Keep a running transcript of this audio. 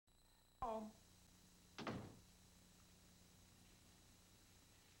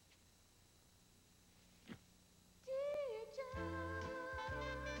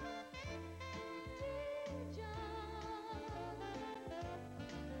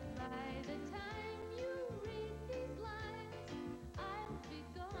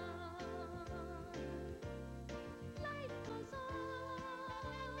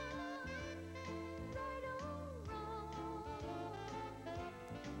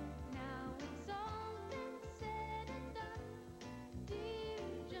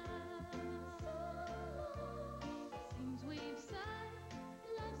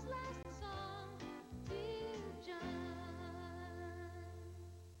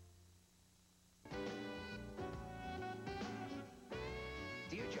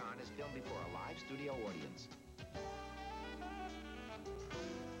studio audience.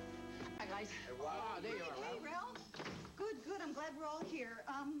 Hi, guys. Hey, wow, there you are, Hey, Ralph. Good, good. I'm glad we're all here.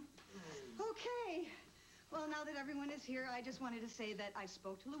 Okay. Well, now that everyone is here, I just wanted to say that I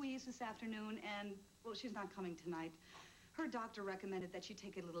spoke to Louise this afternoon, and, well, she's not coming tonight. Her doctor recommended that she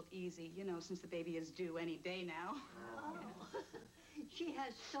take it a little easy, you know, since the baby is due any day now. Oh, she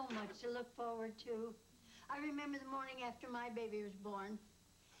has so much to look forward to. I remember the morning after my baby was born.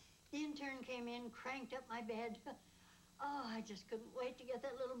 The intern came in, cranked up my bed. Oh, I just couldn't wait to get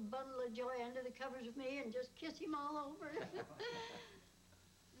that little bundle of joy under the covers with me and just kiss him all over.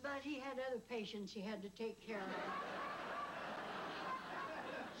 But he had other patients he had to take care of.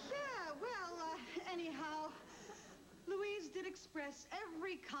 Yeah, well, anyhow, Louise did express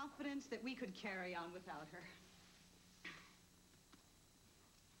every confidence that we could carry on without her.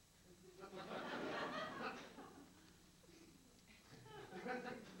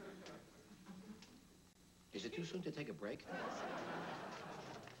 Is it too soon to take a break?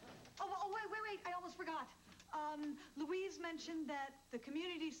 Oh, wait, I almost forgot. Louise mentioned that the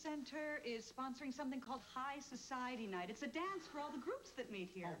community center is sponsoring something called High Society Night. It's a dance for all the groups that meet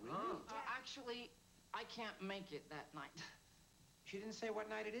here. Oh, really? Actually, I can't make it that night. She didn't say what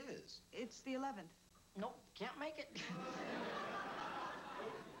night it is. It's the 11th. Nope, can't make it.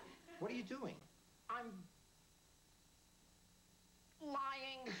 What are you doing? I'm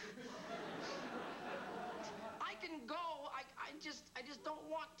lying. I can go. I just don't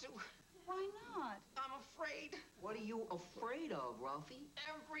want to. Why not? I'm afraid. What are you afraid of, Ralphie?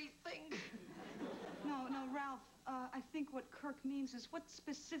 Everything. No, Ralph, I think what Kirk means is what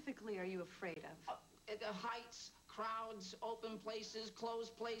specifically are you afraid of? The heights, crowds, open places,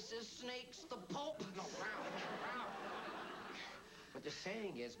 closed places, snakes, the Pope. No, Ralph. What they're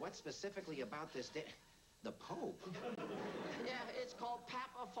saying is, what specifically about this day? The Pope? Yeah, it's called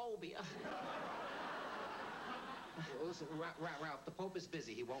papophobia. Well, listen, Ralph, the Pope is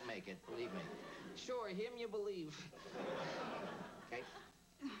busy. He won't make it, believe me. Sure, him you believe. Okay?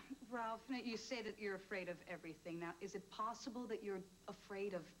 Ralph, now you say that you're afraid of everything. Now, is it possible that you're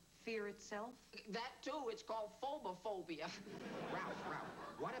afraid of fear itself? That, too, it's called phobophobia. Ralph,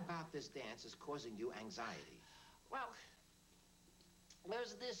 what about this dance is causing you anxiety? Well,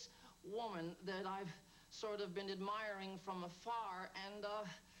 there's this woman that I've sort of been admiring from afar, and,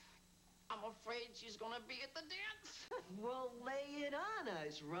 I'm afraid she's gonna be at the dance. Well, lay it on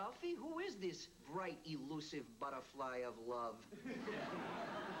us, Ralphie. Who is this bright, elusive butterfly of love?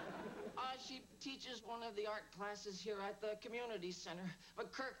 She teaches one of the art classes here at the community center.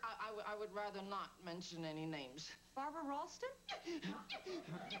 But, Kirk, I would rather not mention any names. Barbara Ralston?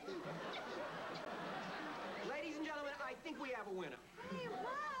 Ladies and gentlemen, I think we have a winner. Hey,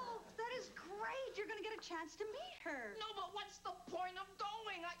 Ralph, that is great. You're going to get a chance to meet her. No, but what's the point of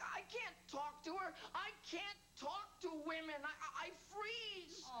going? I can't talk to her. I can't talk to women. I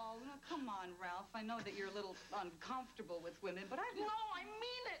freeze. Oh, no, come on, Ralph. I know that you're a little uncomfortable with women, but No, I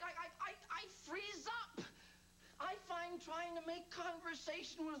mean it. I freeze up. I find trying to make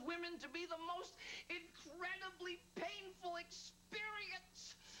conversation with women to be the most incredibly painful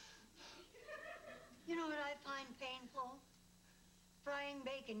experience. You know what I find painful? Frying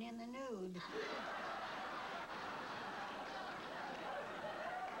bacon in the nude.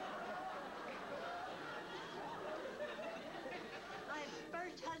 My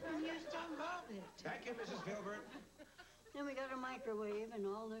first husband used to love it. Thank you, Mrs. Philbert. Then we got a microwave and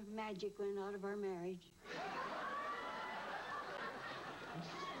all the magic went out of our marriage.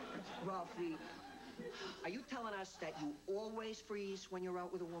 Ralphie, are you telling us that you always freeze when you're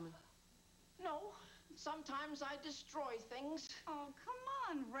out with a woman? No, sometimes I destroy things. Oh, come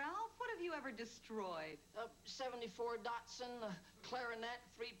on, Ralph. What have you ever destroyed? A 74 Datsun, a clarinet,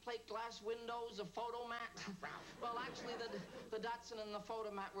 3 plate glass windows, a photomat. Well, actually, the Datsun and the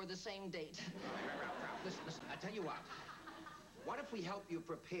photomat were the same date. Ralph, listen, I tell you what. What if we help you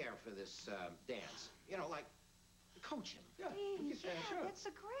prepare for this dance? You know, like, coach him. Yeah, sure. That's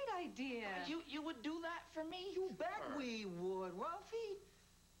a great idea. You would do that for me? You bet we would, Ralphie.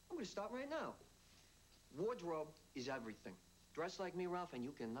 I'm going to start right now. Wardrobe is everything. Dress like me, Ralph, and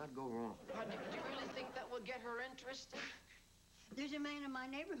you cannot go wrong. Do you really think that would get her interested? There's a man in my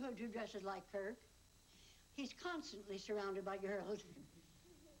neighborhood who dresses like Kirk. He's constantly surrounded by girls.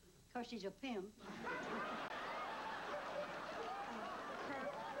 Of course, he's a pimp.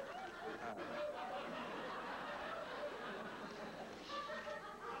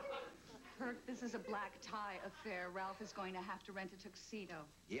 Kirk, this is a black tie affair. Ralph is going to have to rent a tuxedo.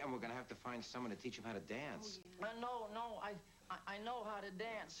 Yeah, and we're going to have to find someone to teach him how to dance. Oh, yeah. No, I know how to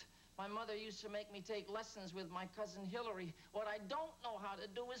dance. My mother used to make me take lessons with my cousin Hillary. What I don't know how to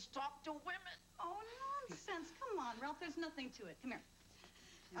do is talk to women. Oh, nonsense. Come on, Ralph. There's nothing to it. Come here.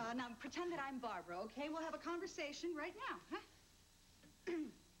 Now, pretend that I'm Barbara, okay? We'll have a conversation right now, huh?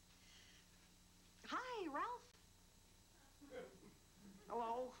 Hi, Ralph.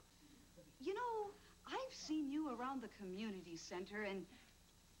 Hello? You know, I've seen you around the community center, and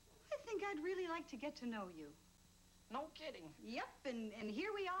I think I'd really like to get to know you. No kidding. Yep, and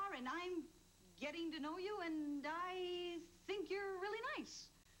here we are, and I'm getting to know you, and I think you're really nice.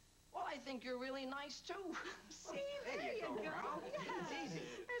 Well, I think you're really nice, too. See, there you go. Ralph. Yeah. It's easy.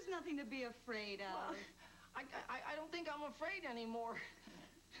 There's nothing to be afraid of. Well, I don't think I'm afraid anymore.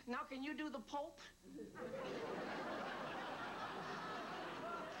 Now, can you do the Pope?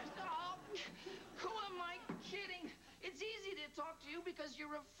 Oh, who am I kidding? It's easy to talk to you because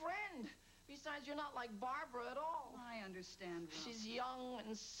you're a friend. Besides, you're not like Barbara at all. I understand, Ralph. She's young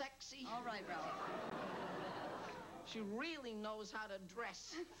and sexy. All right, Ralph. She really knows how to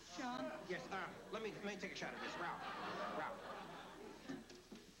dress. John? Yes, let me take a shot at this. Ralph.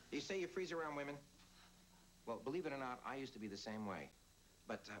 You say you freeze around women? Well, believe it or not, I used to be the same way.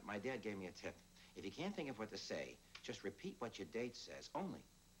 But my dad gave me a tip. If you can't think of what to say, just repeat what your date says. Only.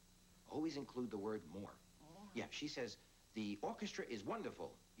 Always include the word more. Oh. Yeah, she says, the orchestra is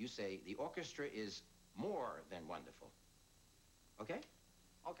wonderful. You say, the orchestra is more than wonderful. Okay?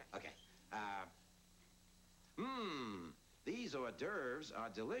 Okay. Okay. These hors d'oeuvres are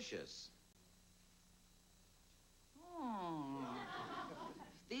delicious.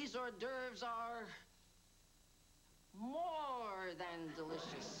 These hors d'oeuvres are more than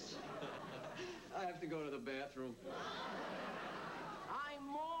delicious. I have to go to the bathroom. I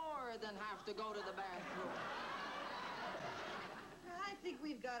more than have to go to the bathroom. I think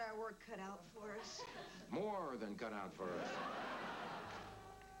we've got our work cut out for us. More than cut out for us.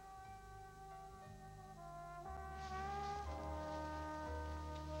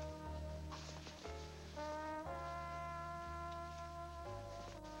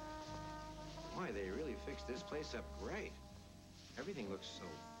 Why, they really fixed this place up great. Everything looks so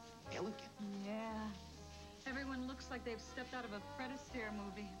elegant. Yeah. Everyone looks like they've stepped out of a Fred Astaire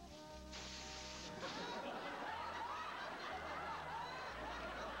movie.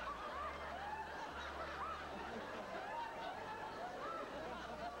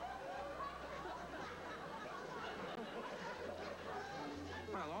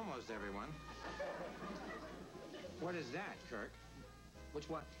 Well, almost everyone. What is that, Kirk? Which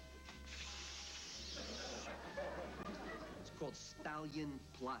what? It's called Stallion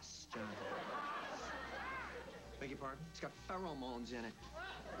Plus, John. Beg your pardon? It's got pheromones in it.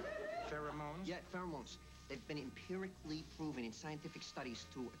 Pheromones? Yeah, pheromones. They've been empirically proven in scientific studies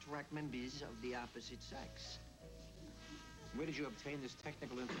to attract members of the opposite sex. Where did you obtain this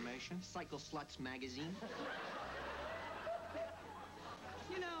technical information? Cycle Sluts magazine.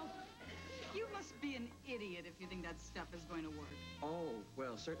 You know, you must be an idiot if you think that stuff is going to work. Oh,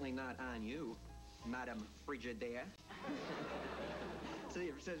 well, certainly not on you, Madame Frigidaire. See,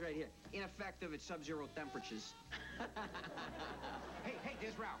 it says right here, ineffective at sub-zero temperatures. Hey,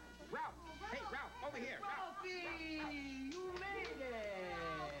 there's Ralph. Ralph! Hey, Ralph, over here. Ralphie, you made it.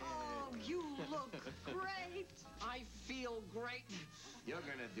 Oh, you look great. I feel great. You're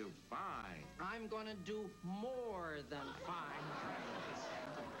gonna do fine. I'm gonna do more than fine.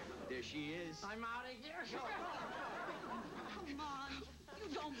 There she is. I'm out of here. Come on.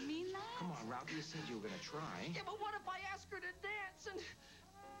 You don't mean that? Come on, Ralph, you said you were gonna try. Yeah, but what if I ask her to dance and...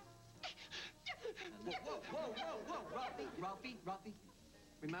 Whoa. Ralphie.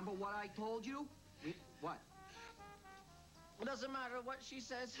 Remember what I told you? What? It doesn't matter what she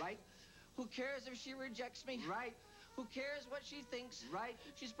says. Right? Who cares if she rejects me? Right. Who cares what she thinks? Right.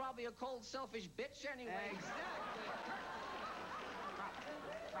 She's probably a cold, selfish bitch anyway. Exactly.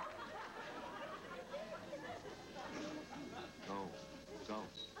 Go.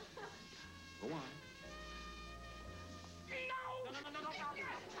 Go on.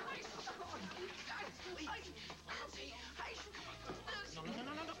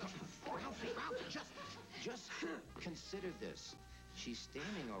 Ralph, just consider this. She's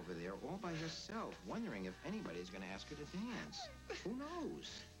standing over there all by herself, wondering if anybody's going to ask her to dance. Who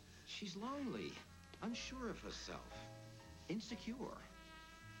knows? She's lonely, unsure of herself, insecure.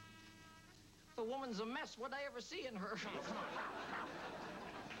 The woman's a mess. What'd I ever see in her? Come on.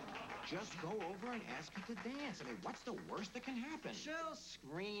 Just go over and ask her to dance. I mean, what's the worst that can happen? She'll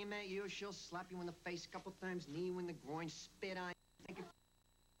scream at you. She'll slap you in the face a couple times, knee you in the groin, spit on you.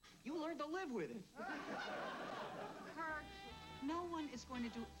 You learn to live with it. Kirk, no one is going to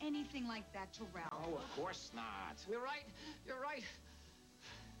do anything like that to Ralph. Oh, of course not. You're right.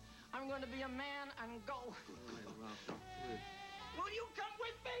 learn to be a man and go. All right, Ralph, good. Will you come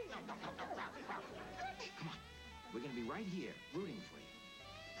with me? No, Ralph. Come on. We're gonna be right here, rooting for you.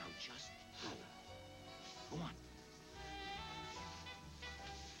 Now just go. Go on.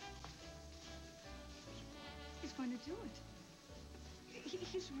 He's going to do it.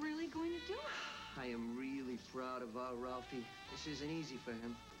 He's really going to do it. I am really proud of our Ralphie. This isn't easy for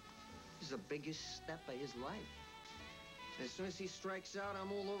him. This is the biggest step of his life. As soon as he strikes out,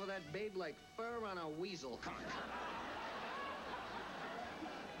 I'm all over that babe like fur on a weasel. Come on.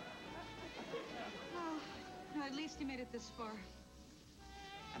 Oh, no, at least he made it this far.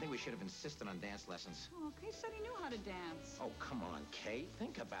 I think we should have insisted on dance lessons. Oh, Kate said he knew how to dance. Oh, come on, Kate.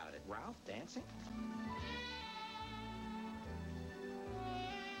 Think about it. Ralph dancing?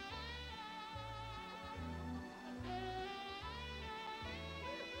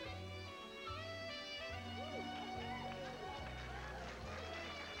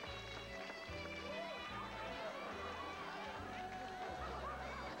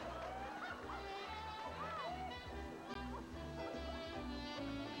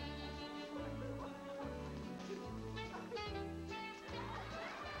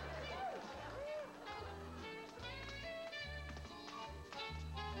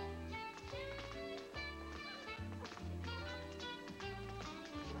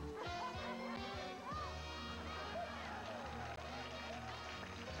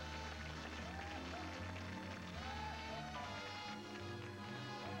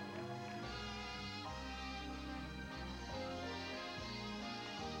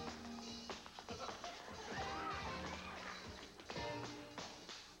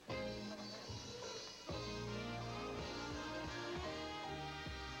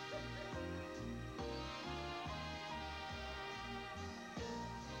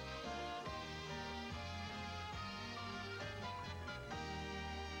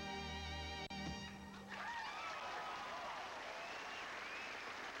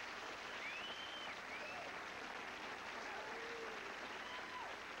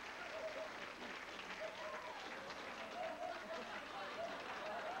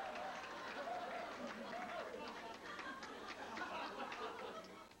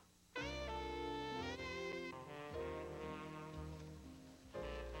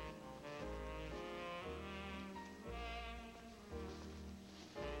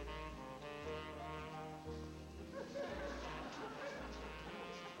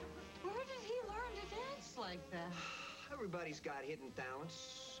 Like that. Everybody's got hidden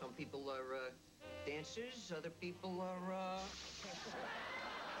talents. Some people are dancers, other people are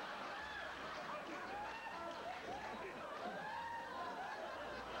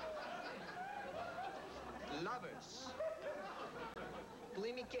lovers.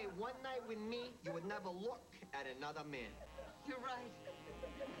 Believe me, Kay, one night with me, you would never look at another man. You're right.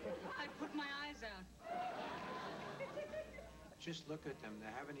 I put my eyes out. Just look at them. They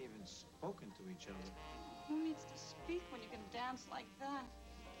haven't even spoken to each other. Who needs to speak when you can dance like that?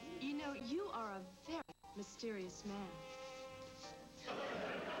 You know, you are a very mysterious man.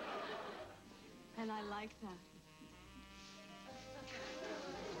 And I like that.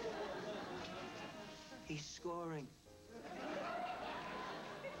 He's scoring.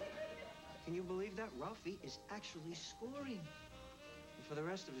 Can you believe that? Ralphie is actually scoring. And for the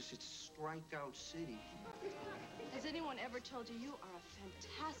rest of us, it's strikeout city. Has anyone ever told you you are a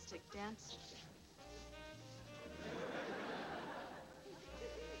fantastic dancer?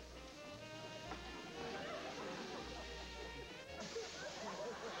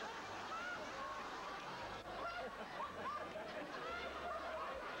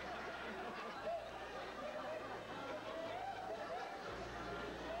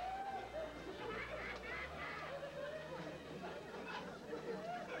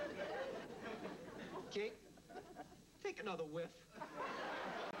 Kate, take another whiff.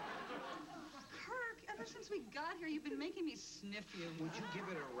 Kirk, ever since we got here, you've been making me sniff you. Would you give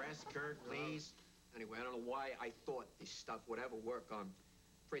it a rest, Kirk, please? Anyway, I don't know why I thought this stuff would ever work on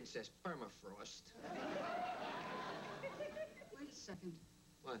Princess Permafrost. Wait a second.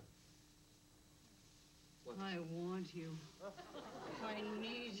 What? What? I want you. I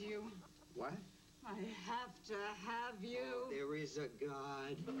need you. What? I have to have you. There is a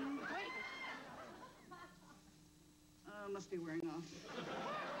God. Wait. Must be wearing off.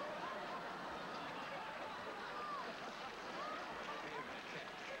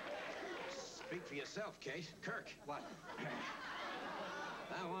 Speak for yourself, Kate. Kirk. What?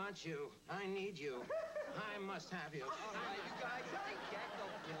 I want you. I need you. I must have you. All right, you guys, I get the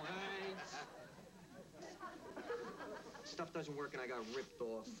point. Stuff doesn't work and I got ripped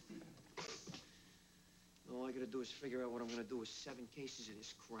off. All I gotta do is figure out what I'm gonna do with 7 cases of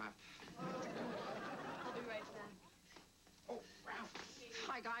this crap. I'll be right back. Oh, Ralph.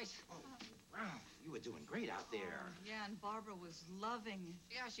 Hi, guys. Oh, Ralph, you were doing great out there. Yeah, and Barbara was loving it.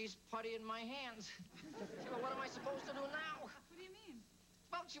 Yeah, she's puttying my hands. Well, what am I supposed to do now? What do you mean?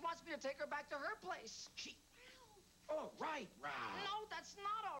 Well, she wants me to take her back to her place. All right, Ralph. No, that's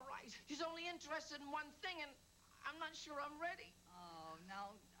not all right. She's only interested in one thing, and I'm not sure I'm ready. Oh,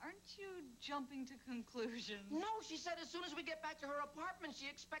 now, aren't you jumping to conclusions? No, she said as soon as we get back to her apartment, she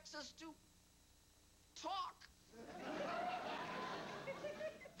expects us to talk.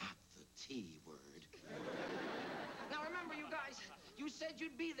 Not the T word. Now, remember, you guys, you said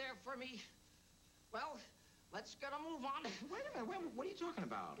you'd be there for me. Well, let's get a move on. Wait a minute, what are you talking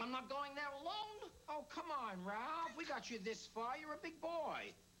about? I'm not going there alone. Oh, come on, Ralph. We got you this far. You're a big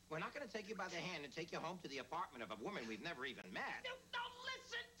boy. We're not going to take you by the hand and take you home to the apartment of a woman we've never even met. You don't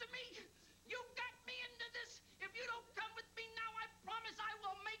listen to me. You got me into this. If you don't come with me now, I promise I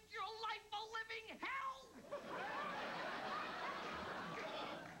will make your life a living hell.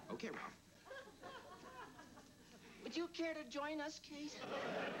 Okay, Ralph. Would you care to join us, Kate?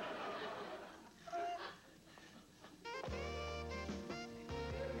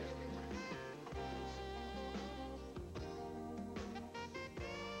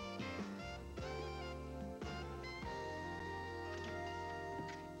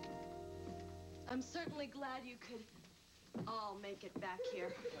 I'm certainly glad you could all make it back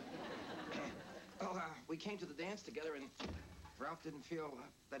here. Well, we came to the dance together, and Ralph didn't feel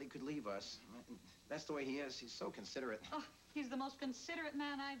that he could leave us. That's the way he is. He's so considerate. Oh, he's the most considerate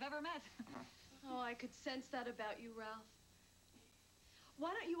man I've ever met. Oh, I could sense that about you, Ralph.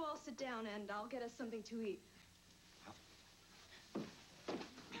 Why don't you all sit down and I'll get us something to eat.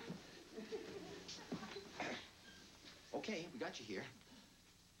 Okay, we got you here.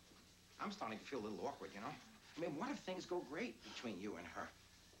 I'm starting to feel a little awkward, you know? I mean, what if things go great between you and her?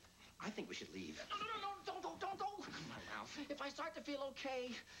 I think we should leave. No, don't go. Come on, Ralph. If I start to feel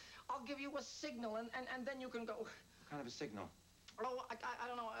okay, I'll give you a signal, and then you can go. What kind of a signal? Oh, I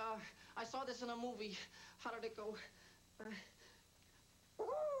don't know. I saw this in a movie. How did it go?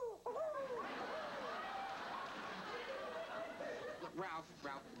 Look, Ralph,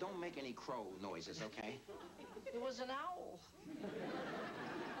 don't make any crow noises, okay? It was an owl.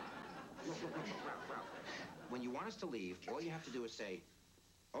 Look, Ralph. When you want us to leave, all you have to do is say,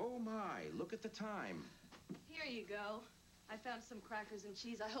 "Oh, my, look at the time." Here you go. I found some crackers and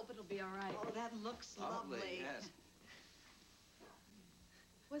cheese. I hope it'll be all right. Oh, that looks lovely. Yes.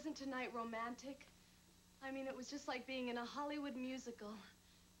 Wasn't tonight romantic? I mean, it was just like being in a Hollywood musical.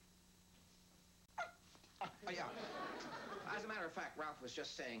 Oh, yeah. As a matter of fact, Ralph was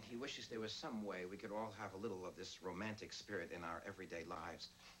just saying he wishes there was some way we could all have a little of this romantic spirit in our everyday lives.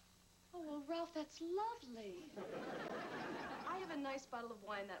 Oh, well, Ralph, that's lovely. I have a nice bottle of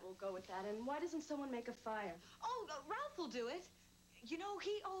wine that will go with that, and why doesn't someone make a fire? Oh, Ralph will do it. You know,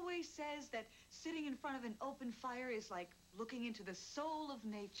 he always says that sitting in front of an open fire is like looking into the soul of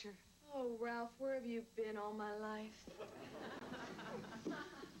nature. Oh, Ralph, where have you been all my life?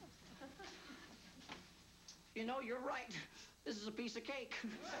 You know, you're right. This is a piece of cake.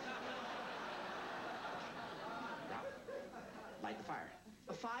 Ralph, light the fire.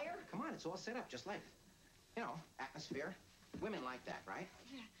 A fire? Come on, it's all set up, just like, you know, atmosphere. Women like that, right?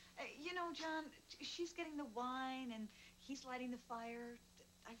 Yeah. You know, John, she's getting the wine and he's lighting the fire.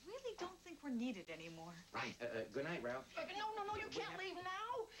 I really don't think we're needed anymore. Right. Good night, Ralph. No, you can't leave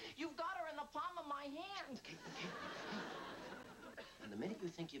now. You've got her in the palm of my hand. Okay. And the minute you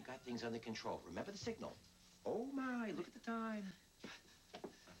think you've got things under control, remember the signal. Oh, my, look at the time.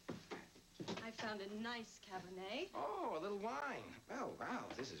 I found a nice Cabernet. Oh, a little wine. Well, wow,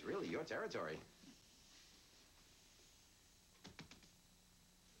 this is really your territory.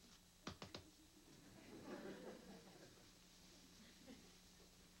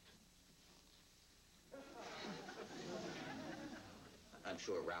 I'm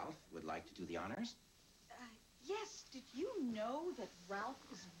sure Ralph would like to do the honors. Yes, did you know that Ralph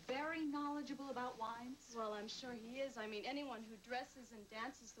is very knowledgeable about wines? Well, I'm sure he is. I mean, anyone who dresses and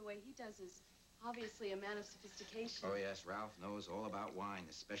dances the way he does is obviously a man of sophistication. Oh, yes, Ralph knows all about wine,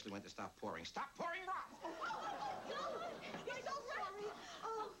 especially when to stop pouring. Stop pouring, Ralph! You're so sorry.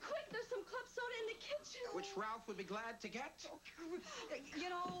 Oh, quick, there's some club soda in the kitchen. Which Ralph would be glad to get. You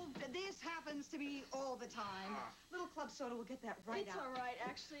know, this happens to me all the time. Little club soda will get that right It's out. all right,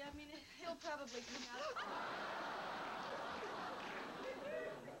 actually. I mean, he'll probably come out.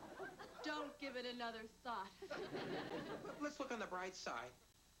 Don't give it another thought. Let's look on the bright side.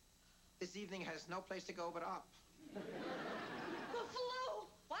 This evening has no place to go but up. The flu!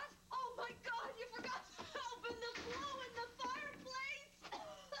 What? Oh, my God, you forgot. Oh,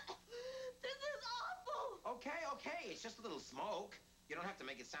 It's just a little smoke. You don't have to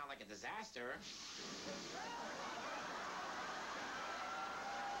make it sound like a disaster.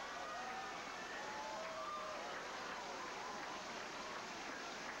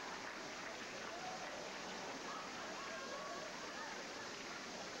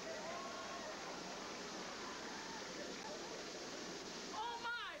 Oh,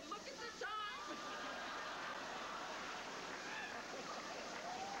 my! Look at the time!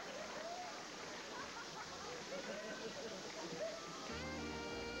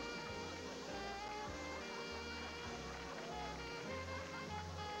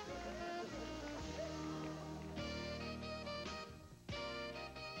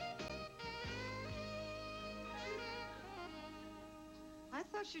 I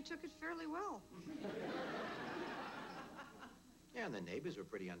thought she took it fairly well. Yeah, and the neighbors were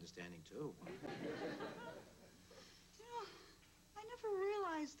pretty understanding, too. You know, I never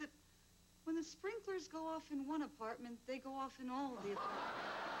realized that when the sprinklers go off in one apartment, they go off in all of the apartments.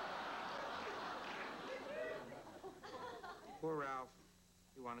 Poor Ralph.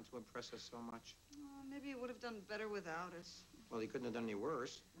 He wanted to impress us so much. Oh, maybe he would have done better without us. Well, he couldn't have done any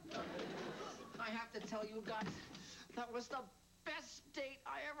worse. I have to tell you guys, that was the best date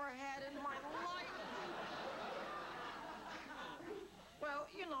I ever had in my life. Well,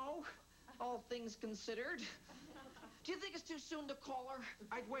 you know, all things considered. Do you think it's too soon to call her?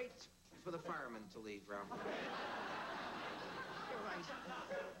 I'd wait for the firemen to leave, Ralph. You're right.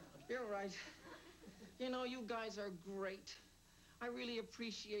 You're right. You know, you guys are great. I really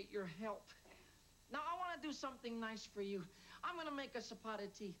appreciate your help. Now, I want to do something nice for you. I'm going to make us a pot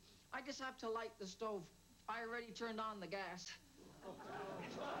of tea. I just have to light the stove. I already turned on the gas.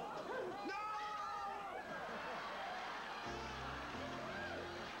 No!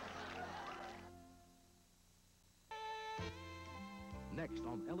 Next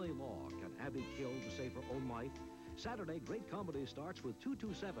on L.A. Law, can Abby kill to save her own life? Saturday, great comedy starts with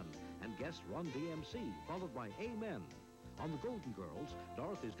 227 and guests Run DMC, followed by Amen. On The Golden Girls,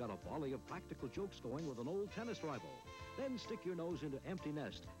 Dorothy's got a volley of practical jokes going with an old tennis rival. Then stick your nose into Empty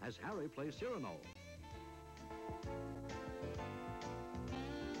Nest as Harry plays Cyrano.